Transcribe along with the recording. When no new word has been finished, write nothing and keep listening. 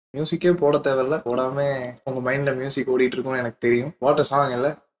மியூசிக்கே போட தேவையில்ல. போடாம உங்க மைண்ட்ல மியூசிக் ஓடிட்டு இருக்கும்னு எனக்கு தெரியும். வாட் அ சாங் இல்ல.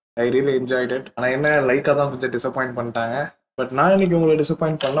 I really enjoyed it. ஆனா என்ன லைக்கா தான் கொஞ்சம் டிசப்பாயிண்ட் பண்ணிட்டாங்க. பட் நான் இன்னைக்கு உங்களை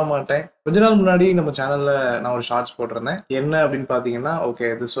டிசப்பாயிண்ட் பண்ண மாட்டேன். கொஞ்ச நாள் முன்னாடி நம்ம சேனல்ல நான் ஒரு ஷார்ட்ஸ் போட்டிருந்தேன். என்ன அப்படின்னு பாத்தீங்கன்னா, ஓகே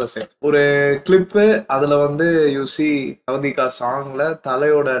திஸ் வாஸ் இட். ஒரு கிளிப்பு, அதுல வந்து யூசி அவதிகா சாங்ல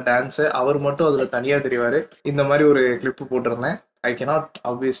தலையோட டான்ஸ் அவர் மட்டும் அதுல தனியா தெரிவாரு. இந்த மாதிரி ஒரு கிளிப்பு போட்டிருந்தேன். I cannot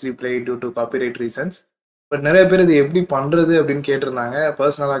obviously play due to copyright reasons. But நிறைய பேர் இது எப்படி பண்றது அப்படின்னு கேட்டிருந்தாங்க,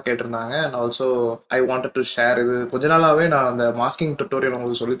 பர்சனலாக கேட்டிருந்தாங்க. And also I wanted to share. இது கொஞ்ச நாளாவே நான் அந்த மாஸ்கிங் டுட்டோரியல்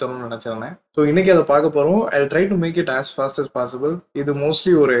உங்களுக்கு சொல்லித்தரணும்னு நினைச்சிருந்தேன். ஸோ இன்னைக்கு அதை பார்க்க போறோம். I try to make it as fast as possible. இது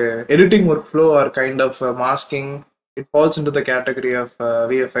மோஸ்ட்லி ஒரு editing work flow are kind of masking. It falls in to the category of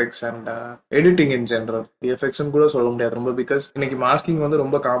VFX and editing in general. விஎஃப்எக்ஸ்ன்னு கூட சொல்ல முடியாது ரொம்ப, பிகாஸ் இன்னைக்கு மாஸ்கிங் வந்து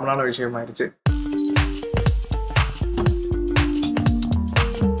ரொம்ப காமனான விஷயம் ஆயிடுச்சு.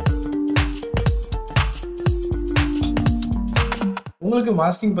 உங்களுக்கு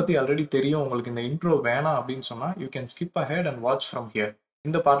மாஸ்கிங் பத்தி ஆல்ரெடி தெரியும். உங்களுக்கு இந்த இன்ட்ரோ வேணாம் அப்படின்னு சொன்னா you can skip ahead and watch from here.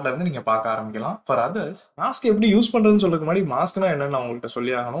 இந்த பார்ட்ல இருந்து நீங்க பார்க்க ஆரம்பிக்கலாம். ஃபார் அதர்ஸ், மாஸ்க் எப்படி யூஸ் பண்றதுன்னு சொல்றதுக்கு முன்னாடி மாஸ்க்னா என்னன்னு நான் உங்கள்கிட்ட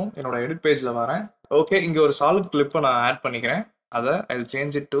சொல்லி ஆகணும். என்னோட எடிட் பேஜ்ல வரேன். ஓகே, இங்க ஒரு சாலிட் கிளிப்பை நான் ஆட் பண்ணிக்கிறேன். அதை I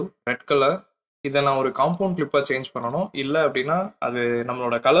change it to red colour. இதை நான் ஒரு காம்பவுண்ட் கிளிப்பா சேஞ்ச் பண்ணணும். இல்லை அப்படின்னா அது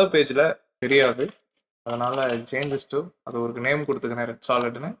நம்மளோட கலர் பேஜ்ல தெரியாது. அதனால சேஞ்சஸ் டு அது ஒரு நேம் கொடுத்துக்கிறேன், red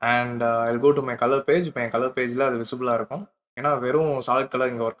சாலிட்னு. And I go to my colour page. இப்போ என் கலர் பேஜ்ல அது விசிபிளா இருக்கும். ஏன்னா வெறும் சாலிட் கலர்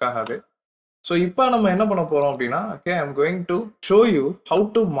இங்கே ஒர்க் ஆகாது. ஸோ இப்போ நம்ம என்ன பண்ண போறோம் அப்படின்னா, okay I am going to show you how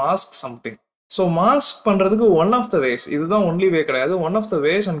to mask something. So mask பண்றதுக்கு ஒன் ஆஃப் த வேஸ், இதுதான் ஒன்லி வே கிடையாது, one of the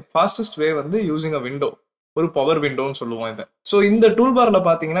ways and fastest வே வந்து யூசிங் அ விண்டோ. ஒரு பவர் விண்டோன்னு சொல்லுவோம் இதை. ஸோ இந்த டூல் பார்ல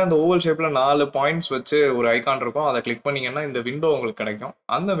பார்த்தீங்கன்னா இந்த ஓவல் ஷேப்ல 4 பாயிண்ட்ஸ் வச்சு ஒரு ஐகான் இருக்கும். அதை கிளிக் பண்ணீங்கன்னா இந்த விண்டோ உங்களுக்கு கிடைக்கும்.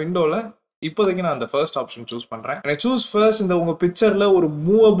 அந்த விண்டோல இப்போதைக்கு நான் அந்த ஃபர்ஸ்ட் ஆப்ஷன் சூஸ் பண்றேன். Choose first. இந்த உங்க பிக்சர்ல ஒரு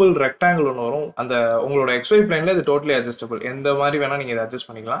மூவபிள் ரெக்டாங்கிள் ஒன்று வரும். அந்த உங்களோட எக்ஸ்ஒய் பிளேன்ல இது டோட்டலி அட்ஜஸ்டபிள். எந்த மாதிரி வேணா நீங்க இதை அட்ஜஸ்ட்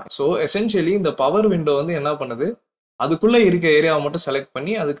பண்ணிக்கலாம். ஸோ எசென்ஷியலி இந்த பவர் விண்டோ வந்து என்ன பண்ணுது, அதுக்குள்ள இருக்க ஏரியாவை மட்டும் செலக்ட்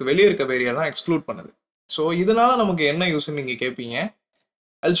பண்ணி அதுக்கு வெளியே இருக்க ஏரியாலாம் எக்ஸ்க்ளூட் பண்ணுது. ஸோ இதனால நமக்கு என்ன யூஸ்ன்னு நீங்க கேட்பீங்க.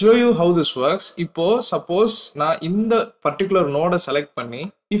 I'll show you how this works. இப்போ சப்போஸ் நான் இந்த பர்டிகுலர் நோடை செலக்ட் பண்ணி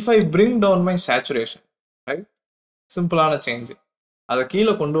if I bring down my saturation, right? சிம்பிளான சேஞ்ச். அதை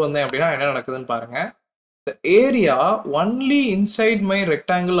கீழே கொண்டு வந்தேன் அப்படின்னா என்ன நடக்குதுன்னு பாருங்க. The area only inside my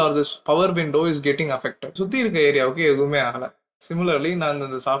rectangle or this power window is getting affected. சுத்தி இருக்க ஏரியாவுக்கு எதுவுமே ஆகல. சிமிலர்லி நான்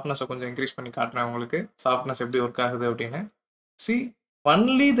இந்த சாஃப்ட்னஸை கொஞ்சம் இன்க்ரீஸ் பண்ணி காட்டுறேன் உங்களுக்கு, சாஃப்ட்னஸ் எப்படி ஒர்க் ஆகுது அப்படின்னு. See,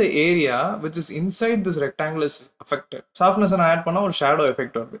 only the area which is inside this rectangle is affected. Softness நான் ஆட் பண்ணா ஒரு ஷேடோ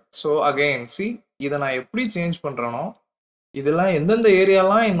எஃபெக்ட் வருது. ஸோ அகைன் see, இதை நான் எப்படி சேஞ்ச் பண்றேனோ, இதெல்லாம் எந்தெந்த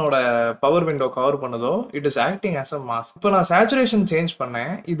ஏரியாலாம் என்னோட பவர் விண்டோ கவர் பண்ணுதோ it is acting as a mask. இப்போ நான் சேச்சுரேஷன் சேஞ்ச்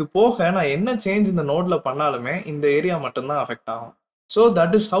பண்ணேன். இது போக நான் என்ன சேஞ்ச் இந்த நோட்ல பண்ணாலுமே இந்த ஏரியா மட்டும்தான் அஃபெக்ட் ஆகும். So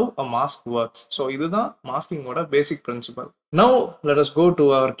that is how a mask works. So இதுதான் மாஸ்கிங்கோட பேசிக் principal. Now let us go to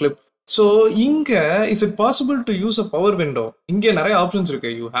our clip. So இங்க is it possible to use a power window. இங்கே நிறைய ஆப்ஷன்ஸ்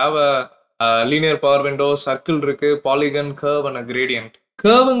இருக்கு. You have a linear power window, circle இருக்கு, polygon, curve and a gradient.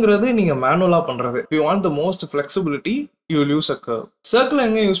 கர்வ்ங்கிறது நீங்க மேனுவலா பண்றது. If you want the most flexibility, you will use a curve. Circle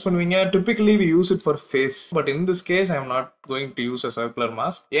எங்க use பண்ணுவீங்க? Typically we use it for face, but in this case I am not going to use a circular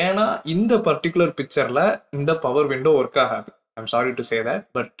mask. ஏன்னா இந்த particular பிக்சர்ல இந்த power window work ஆகாது. I'm sorry to say that,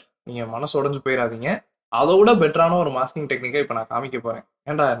 but நீங்க மனசு உடைஞ்சு போயிடாதீங்க. அதை விட பெட்டரான ஒரு மாஸ்கிங் டெக்னிக்கை இப்போ நான் காமிக்க போறேன்.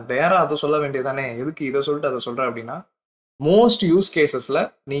 ஏன்டா நேரா அதை சொல்ல வேண்டியதானே, எதுக்கு இதை சொல்லிட்டு அதை சொல்றேன் அப்படின்னா, மோஸ்ட் யூஸ் கேசஸ்ல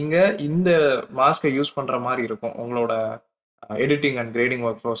நீங்க இந்த மாஸ்கை யூஸ் பண்ற மாதிரி இருக்கும் உங்களோட editing and grading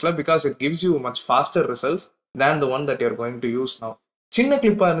workflows because it gives you much faster results than the one that you're going to use now. சின்ன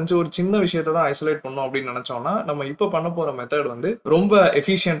கிளிப்பா இருந்துச்சு, ஒரு சின்ன விஷயத்தை தான் ஐசோலேட் பண்ணோம் அப்படின்னு நினைச்சோம்னா நம்ம இப்போ பண்ண போற மெத்தட் வந்து ரொம்ப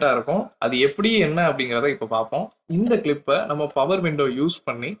எஃபிஷியண்டா இருக்கும். அது எப்படி என்ன அப்படிங்கிறத இப்போ பார்ப்போம். இந்த கிளிப்பை நம்ம பவர் விண்டோ யூஸ்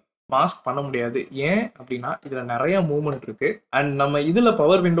பண்ணி மாஸ்க் பண்ண முடியாது. ஏன் அப்படின்னா இதுல நிறைய மூவ்மெண்ட் இருக்கு. அண்ட் நம்ம இதுல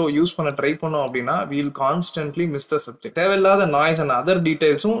பவர் விண்டோ யூஸ் பண்ண ட்ரை பண்ணோம் அப்படின்னா we'll constantly miss the subject. தேவையில்லாத நாய்ஸ் அண்ட் அதர்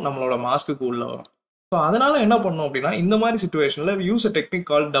டீடைல்ஸும் நம்மளோட மாஸ்க்கு உள்ள வரும். ஸோ அதனால என்ன பண்ணோம் அப்படின்னா இந்த மாதிரி சிச்சுவேஷன்ல யூஸ் அ technique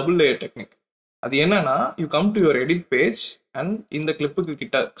call double layer technique. அது என்னன்னா, you come to your edit page and இந்த கிளிப்புக்கு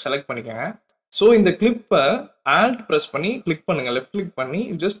கிட்ட செலக்ட் பண்ணிக்கோங்க. ஸோ இந்த கிளிப்பை ஆல்ட் ப்ரெஸ் பண்ணி கிளிக் பண்ணுங்க, லெஃப்ட் கிளிக் பண்ணி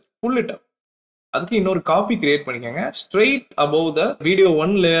you just pull it up. அதுக்கு இன்னொரு காப்பி கிரியேட் பண்ணிக்கோங்க. ஸ்ட்ரெயிட் அபவ் த வீடியோ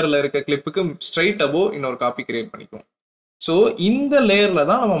 1 லேயர்ல இருக்க கிளிப்புக்கு ஸ்ட்ரெயிட் அபவ் இன்னொரு காப்பி கிரியேட் பண்ணிக்குவோம். ஸோ இந்த லேயர்ல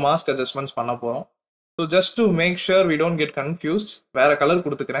தான் நம்ம மாஸ்க் அட்ஜஸ்ட்மெண்ட்ஸ் பண்ண போறோம். So just to make sure we don't get confused, வேற கலர்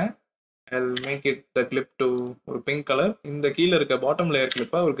கொடுத்துக்கிறேன். I'll make it the clip to ஒரு பிங்க் கலர். இந்த கீழே இருக்க பாட்டம் லேயர்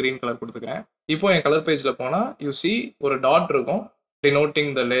கிளிப்பை ஒரு கிரீன் கலர் கொடுத்துக்கிறேன். இப்போ என் கலர் பேஜ்ல போனா யூ சி ஒரு டாட் இருக்கும் denoting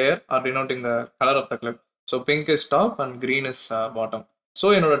the layer or denoting the color of the clip. So pink is top and green is bottom. So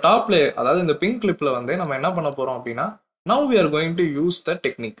என்னோட டாப் லேயர், அதாவது இந்த பிங்க் கிளிப்ல வந்து நம்ம என்ன பண்ண போறோம் அப்படின்னா now we are going to use the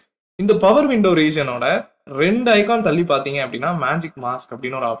technique. இந்த பவர் விண்டோ ரீஜனோட ரெண்டு ஐகான் தள்ளி பார்த்தீங்க அப்படின்னா மேஜிக் மாஸ்க்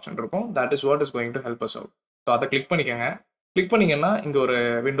அப்படின்னு ஒரு ஆப்ஷன் இருக்கும். That is what is going to help us out. So அதை கிளிக் பண்ணிக்கோங்க. கிளிக் பண்ணீங்கன்னா இங்கே ஒரு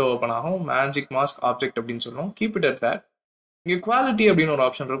விண்டோ ஓப்பன் ஆகும். மேஜிக் மாஸ்க் ஆப்ஜெக்ட் அப்படின்னு சொல்லுவோம். Keep it at that. இங்கே குவாலிட்டி அப்படின்னு ஒரு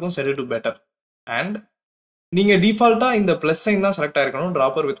ஆப்ஷன் இருக்கும். Set to better. அண்ட் நீங்கள் டிஃபால்ட்டாக இந்த ப்ளஸ் சைன் தான் செலக்ட் ஆயிருக்கணும்.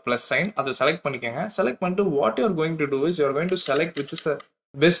 ட்ராப்பர் வித் ப்ளஸ் சைன் அதை செலக்ட் பண்ணிக்கோங்க. செலக்ட் பண்ணிட்டு what you are going to two is you are going to select which is the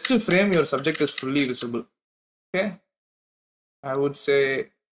best frame your subject is fully visible. Okay, I would say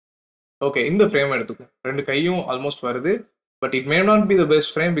okay இந்த frame எடுத்துக்கும். ரெண்டு கையும் almost வருது. But it may not be the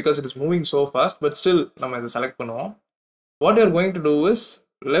best frame because it is moving so fast. But still நம்ம இதை select பண்ணுவோம். What you are going to two is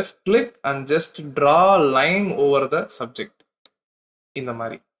left click and just draw line over the subject இந்த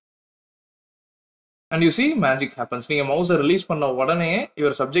மாதிரி. And you see magic happens. நீங்கள் மவுஸை release பண்ண உடனே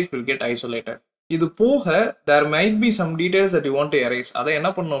your subject will get isolated. இது போக there might be some details that you want to erase. அதை என்ன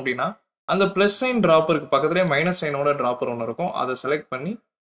பண்ணணும் அப்படின்னா அந்த ப்ளஸ் சைன் ட்ராப்பருக்கு பக்கத்துலேயே மைனஸ் சைனோட ட்ராப்பர் ஒன்று இருக்கும். அதை செலக்ட் பண்ணி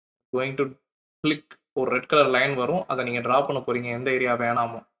கோயிங் டு கிளிக் ஒரு ரெட் கலர் லைன் வரும். அதை நீங்கள் ட்ரா பண்ண போகிறீங்க எந்த ஏரியா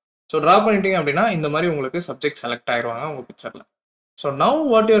வேணாமோ. ஸோ ட்ரா பண்ணிட்டீங்க அப்படின்னா இந்த மாதிரி உங்களுக்கு சப்ஜெக்ட் செலக்ட் ஆயிடுவாங்க உங்கள் பிக்சரில். So now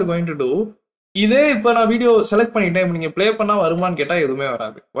what you are going to two, இதே இப்போ நான் வீடியோ செலக்ட் பண்ணிட்டேன், இப்போ நீங்கள் ப்ளே பண்ணால் வருமானு கேட்டால் எதுவுமே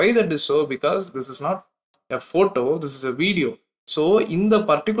வராது. Why that is so, because this is not a photo, this is a video. So இந்த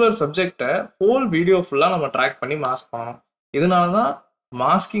பர்டிகுலர் சப்ஜெக்டை ஹோல் வீடியோ ஃபுல்லாக நம்ம ட்ராக் பண்ணி மாஸ்க் பண்ணணும். இதனால தான்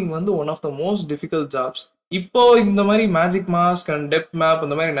மாஸ்கிங் வந்து one of the most difficult jobs. இப்போ இந்த மாதிரி magic mask and depth map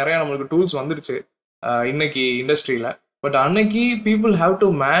இந்த மாதிரி நிறைய நம்மளுக்கு டூல்ஸ் வந்துருச்சு இன்னைக்கு இண்டஸ்ட்ரியில். பட் அன்னைக்கு people have to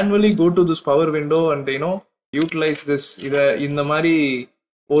manually go to this power window and you know utilise this. இதை இந்த மாதிரி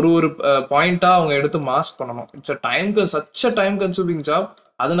ஒரு பாயிண்டாக அவங்க எடுத்து மாஸ்க் பண்ணணும். It's such a time consuming job.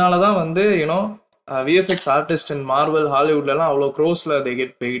 அதனால தான் வந்து you know VFX artist in Marvel ஹாலிவுட்லலாம் அவ்வளோ க்ரோஸில் தே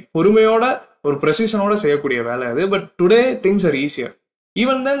கெட் பெய்ட். பொறுமையோட ஒரு ப்ரெசிஷனோட செய்யக்கூடிய வேலை அது. But today things are easier.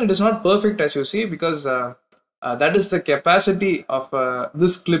 Even then it is not perfect as you see because that is the capacity of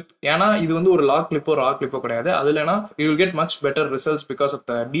this clip. ஏன்னா இது வந்து ஒரு லாக் கிளிப்போ கிடையாது. அதுலனா you will get much better results because of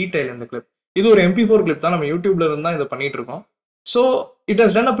the detail in the clip. இது ஒரு MP4 clip தான். நம்ம யூடியூப்ல இருந்து தான் இதை பண்ணிட்டு இருக்கோம். So it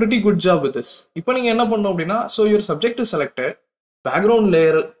has done a pretty good job with this. இப்போ நீங்கள் என்ன பண்ணணும் அப்படின்னா, so your subject is selected. Background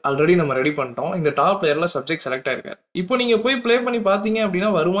layer already நம்ம ரெடி பண்ணிட்டோம். இந்த டாப் லேயரில் சப்ஜெக்ட் செலக்ட் ஆயிருக்காரு. இப்போ நீங்கள் போய் ப்ளே பண்ணி பார்த்தீங்க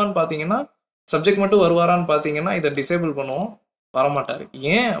அப்படின்னா வருவான்னு பார்த்தீங்கன்னா, சப்ஜெக்ட் மட்டும் வருவாரான்னு பார்த்தீங்கன்னா இதை டிசேபிள் பண்ணுவோம், வரமாட்டார்.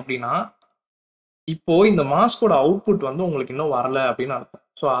 ஏன் அப்படின்னா இப்போ இந்த மாஸ்கோட அவுட்புட் வந்து உங்களுக்கு இன்னும் வரல அப்படின்னு அர்த்தம்.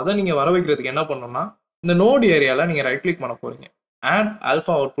 ஸோ அதை நீங்கள் வர வைக்கிறதுக்கு என்ன பண்ணணும்னா, இந்த நோட் ஏரியாவில் நீங்கள் ரைட் கிளிக் பண்ண போறீங்க. ஆட்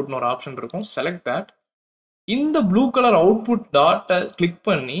ஆல்ஃபா அவுட்புட்னு ஒரு ஆப்ஷன் இருக்கும். Select that. இந்த ப்ளூ கலர் அவுட்புட் டாட்டை கிளிக்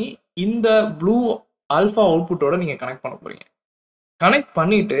பண்ணி இந்த ப்ளூ ஆல்ஃபா அவுட்புட்டோட நீங்கள் கனெக்ட் பண்ண போறீங்க. கனெக்ட்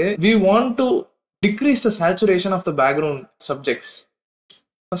பண்ணிட்டு we want to decrease the saturation of the background subjects.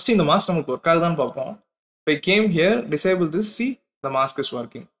 First இந்த மாஸ்க் நமக்கு ஒர்க் ஆகுதான்னு பார்ப்போம். இப்போ came here, disable this, see the mask is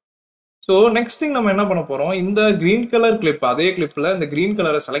working. So next thing நம்ம என்ன பண்ண போறோம், இந்த கிரீன் கலர் கிளிப், அதே கிளிப்ல இந்த கிரீன்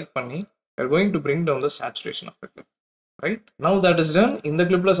கலரை செலக்ட் பண்ணி we are going to bring down the saturation of the clip. Right? Now that is done. இந்த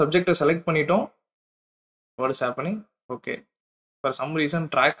கிளிப்ல சப்ஜெக்டை செலக்ட் பண்ணிட்டோம். What is happening? Okay. For some reason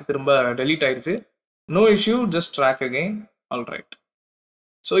track திரும்ப delete ஆயிடுச்சு. No issue, just track again. All right.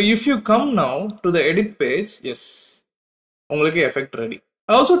 So if you come now to the edit page, yes, உங்களுக்கு effect ready.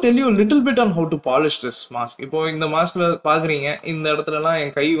 I also tell you a little bit on how to polish this mask. இப்போ இந்த மாஸ்க்ல பாக்குறீங்க, இந்த இடத்துலலாம்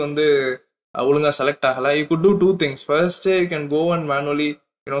என் கை வந்து ஒழுங்கா select ஆகல. You could do two things. First, you can go and manually,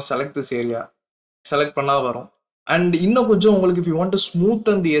 select this area. Select பண்ணா வரும். அண்ட் இன்னும் கொஞ்சம் உங்களுக்கு if you want to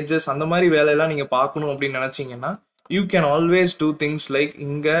smoothen the edges அந்த மாதிரி வேலையெல்லாம் நீங்க பார்க்கணும் அப்படின்னு நினைச்சீங்கன்னா, you can always do things like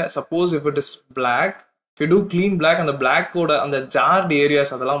இங்க suppose if it is black, if you do clean black, அந்த black-ஓட அந்த jarred areas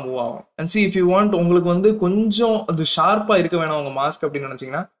அதெல்லாம் மூவ் ஆகும். And see if you want உங்களுக்கு வந்து கொஞ்சம் அது ஷார்ப்பா இருக்க வேணாம் உங்க மாஸ்க் அப்படின்னு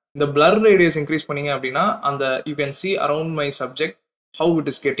நினைச்சீங்கன்னா, இந்த blur radius increase பண்ணீங்க அப்படின்னா அந்த you can see around my subject how it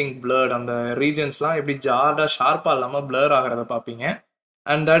is getting blurred. அந்த regionsலாம் எப்படி jarred-ஆ ஷார்ப்பா இல்லாம blur ஆகிறத பார்ப்பீங்க.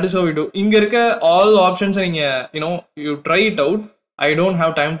 And that is how we do. இங்க இருக்க all options நீங்க you try it out. I don't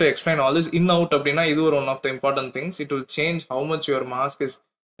have time to explain all this. In out அப்படின்னா இது ஒரு one of the important things. It will change how much your mask is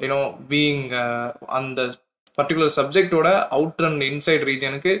being அந்த particular subject ஓட outer and inside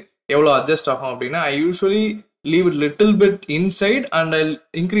regionக்கு எவ்வளோ adjust ஆகும் அப்படின்னா I usually leave it little bit inside and I'll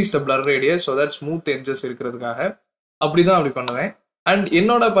increase the blur radius so that smooth edges இருக்கிறதுக்காக அப்படிதான் அப்படி பண்ணுவேன். And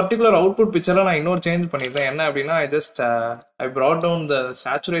என்னோட பர்டிகுலர் அவுட்புட் பிக்சரை நான் இன்னொரு சேஞ்ச் பண்ணியிருந்தேன். என்ன அப்படின்னா I brought down the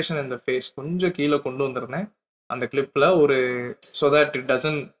saturation in the face. கொஞ்சம் கீழே கொண்டு வந்திருந்தேன் அந்த கிளிப்பில் ஒரு so that it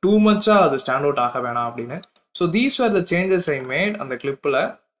doesn't too much-ஆக அது ஸ்டாண்ட் அவுட் ஆக வேணாம் அப்படின்னு. So these were the changes I made அந்த கிளிப்பில்.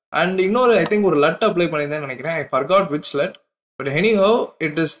 அண்ட் இன்னொரு ஐ திங்க் ஒரு லட் அப்ளை பண்ணியிருந்தேன்னு நினைக்கிறேன். I forgot which let, but anyhow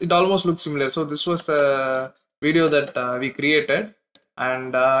it almost looks similar. So this was the video that we created.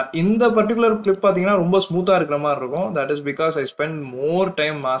 And இந்த particular clip பார்த்தீங்கன்னா ரொம்ப ஸ்மூத்தாக இருக்கிற மாதிரி இருக்கும். That is because I spend more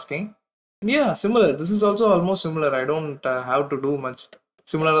time masking. Yeah, similar. This is also almost similar. I don't have to do much.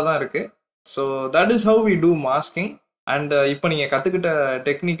 சிமிலராக தான் இருக்குது. So that is how we do masking. And இப்போ நீங்கள் கற்றுக்கிட்ட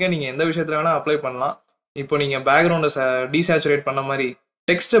டெக்னிக்கை நீங்கள் எந்த விஷயத்தில் வேணால் அப்ளை பண்ணலாம். இப்போ நீங்கள் பேக்ரவுண்டை டீசேச்சுரேட் பண்ண மாதிரி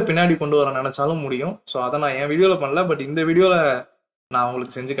டெக்ஸ்ட்டை பின்னாடி கொண்டு வர நினச்சாலும் முடியும். ஸோ அதை நான் என் வீடியோவில் பண்ணல, பட் இந்த வீடியோவில் நான்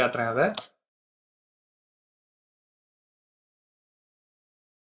உங்களுக்கு செஞ்சு காட்டுறேன். அதை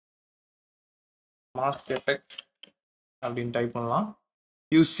மாஸ்க் எஃபெக்ட் அப்படின்னு டைப் பண்ணலாம்.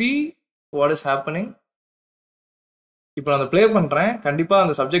 You see what is happening. இப்போ நான் அதை ப்ளே பண்ணுறேன். கண்டிப்பாக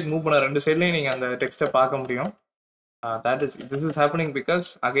அந்த சப்ஜெக்ட் மூவ் பண்ண 2 சைட்லேயும் நீங்கள் அந்த டெக்ஸ்ட்டை பார்க்க முடியும். this is happening because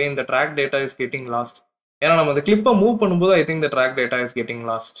again the track data is getting lost. ஏன்னா நம்ம அந்த கிளிப்பை மூவ் பண்ணும்போது I think the track data is getting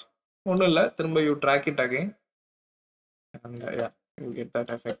lost. ஒன்றும் இல்லை, திரும்ப you track it again and yeah, you get that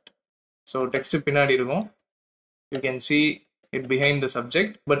effect. So text பின்னாடி இருக்கும். You can see it behind the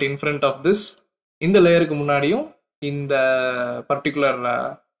subject, but in front of this, இந்த லேயருக்கு முன்னாடியும் இந்த particular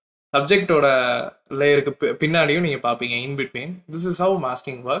சப்ஜெக்டோட லேயருக்கு பின்னாடியும் நீங்கள் பார்ப்பீங்க in between. This is how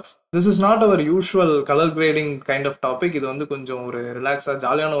masking works. This is not our usual color grading kind of topic. இது வந்து கொஞ்சம் ஒரு ரிலாக்ஸாக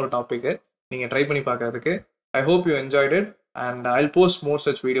ஜாலியான ஒரு டாபிக் நீங்கள் ட்ரை பண்ணி பார்க்கறதுக்கு. I hope you enjoyed it and I'll post more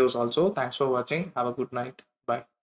such videos also. Thanks for watching. Have a good night. Bye.